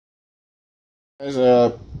Guys,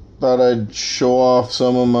 thought I'd show off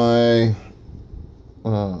some of my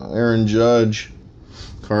Aaron Judge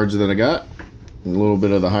cards that I got. A little bit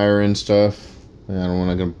of the higher end stuff. I don't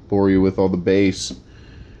want to bore you with all the base.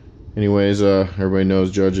 Anyways, everybody knows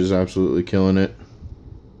Judge is absolutely killing it.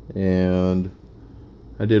 And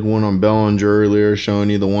I did one on Bellinger earlier, showing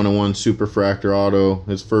you the 101 Super Refractor Auto,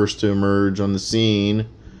 his first to emerge on the scene.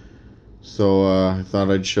 So I thought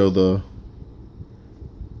I'd show the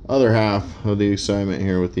other half of the excitement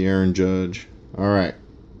here with the Aaron Judge. Alright,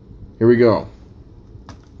 here we go.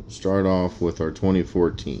 Start off with our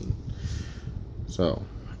 2014. So,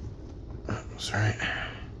 sorry.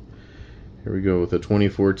 Here we go with the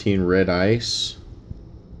 2014 Red Ice.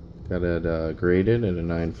 Got it graded at a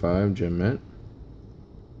 9.5 gem mint.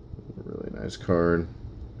 Really nice card.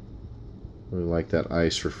 Really like that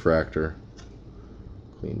ice refractor.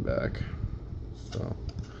 Clean back. So.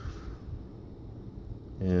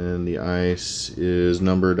 And the ice is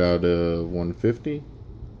numbered out of 150.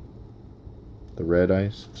 The red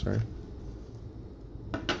ice, sorry.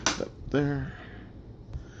 Up there.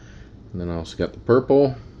 And then I also got the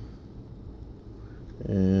purple.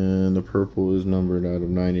 And the purple is numbered out of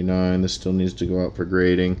 99. This still needs to go out for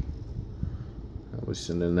grading. I'll be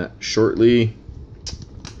sending that shortly.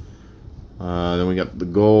 Then we got the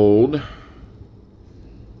gold.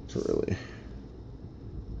 It's a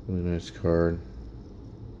really nice card.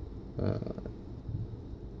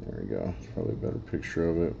 There we go. It's probably a better picture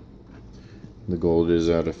of it. The gold is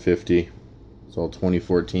out of 50. It's all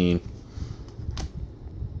 2014.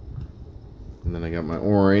 And then I got my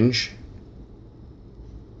orange.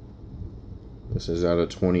 This is out of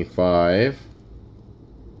 25.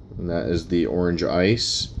 And that is the orange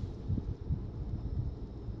ice.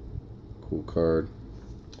 Cool card.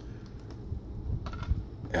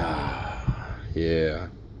 Yeah.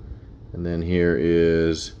 And then here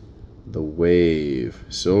is the Wave,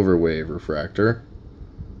 Silver Wave Refractor.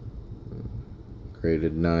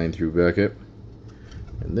 Graded 9 through Beckett.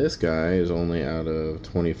 And this guy is only out of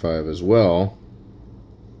 25 as well,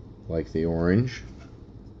 like the orange.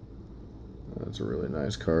 That's a really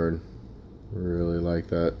nice card. Really like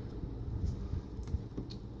that.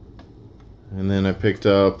 And then I picked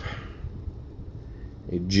up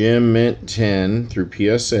a Gem Mint 10 through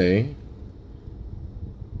PSA.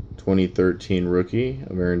 2013 rookie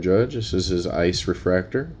of Aaron Judge. This is his ice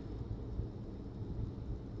refractor.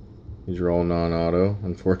 These are all non-auto,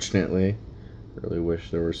 unfortunately. Really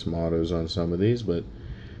wish there were some autos on some of these, but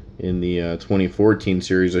in the 2014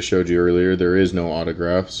 series I showed you earlier, there is no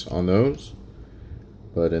autographs on those.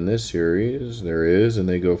 But in this series, there is, and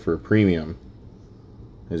they go for a premium.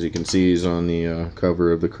 As you can see, he's on the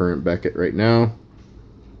cover of the current Beckett right now.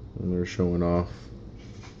 And they're showing off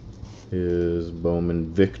his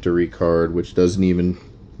Bowman Victory card, which doesn't even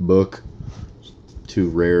book. It's too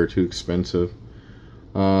rare, too expensive.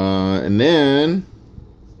 And then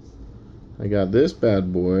I got this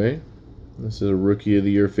bad boy. This is a Rookie of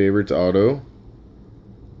the Year Favorites auto,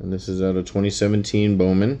 and this is out of 2017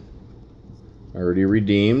 Bowman. I already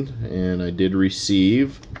redeemed, and I did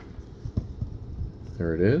receive.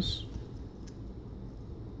 There it is.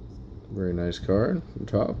 Very nice card from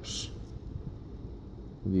Topps.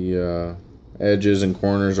 The edges and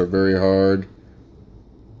corners are very hard.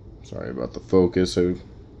 Sorry about the focus.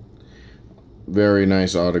 Very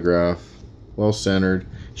nice autograph. Well centered.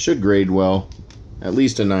 Should grade well. At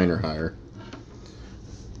least a 9 or higher.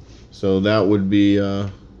 So that would be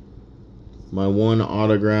my one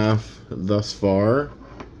autograph thus far.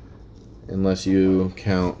 Unless you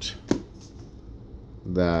count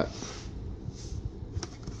that.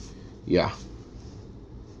 Yeah.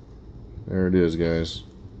 There it is, guys.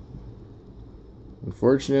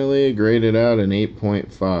 Unfortunately, it graded out an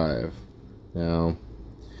 8.5. Now,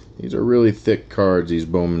 these are really thick cards, these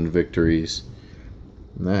Bowman Victories.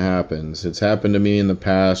 And that happens. It's happened to me in the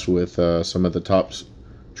past with some of the Topps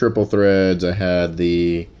triple threads. I had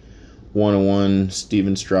the 101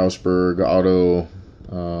 Steven Strasburg Auto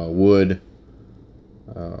Wood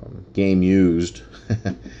Game Used.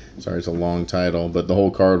 Sorry, it's a long title, but the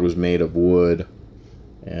whole card was made of wood.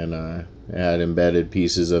 And it had embedded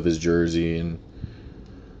pieces of his jersey. And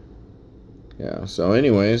yeah, so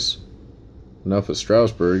anyways, enough of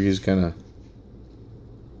Strasburg. He's kind of a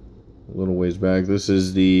little ways back. This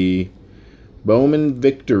is the Bowman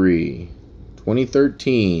Victory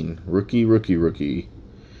 2013 rookie.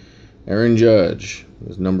 Aaron Judge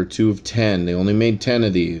is number 2 of 10. They only made 10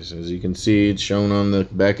 of these. As you can see, it's shown on the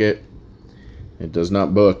Beckett. It does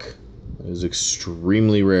not book. It is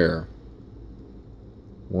extremely rare.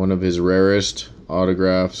 One of his rarest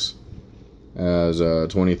autographs as a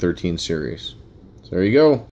 2013 series. So there you go.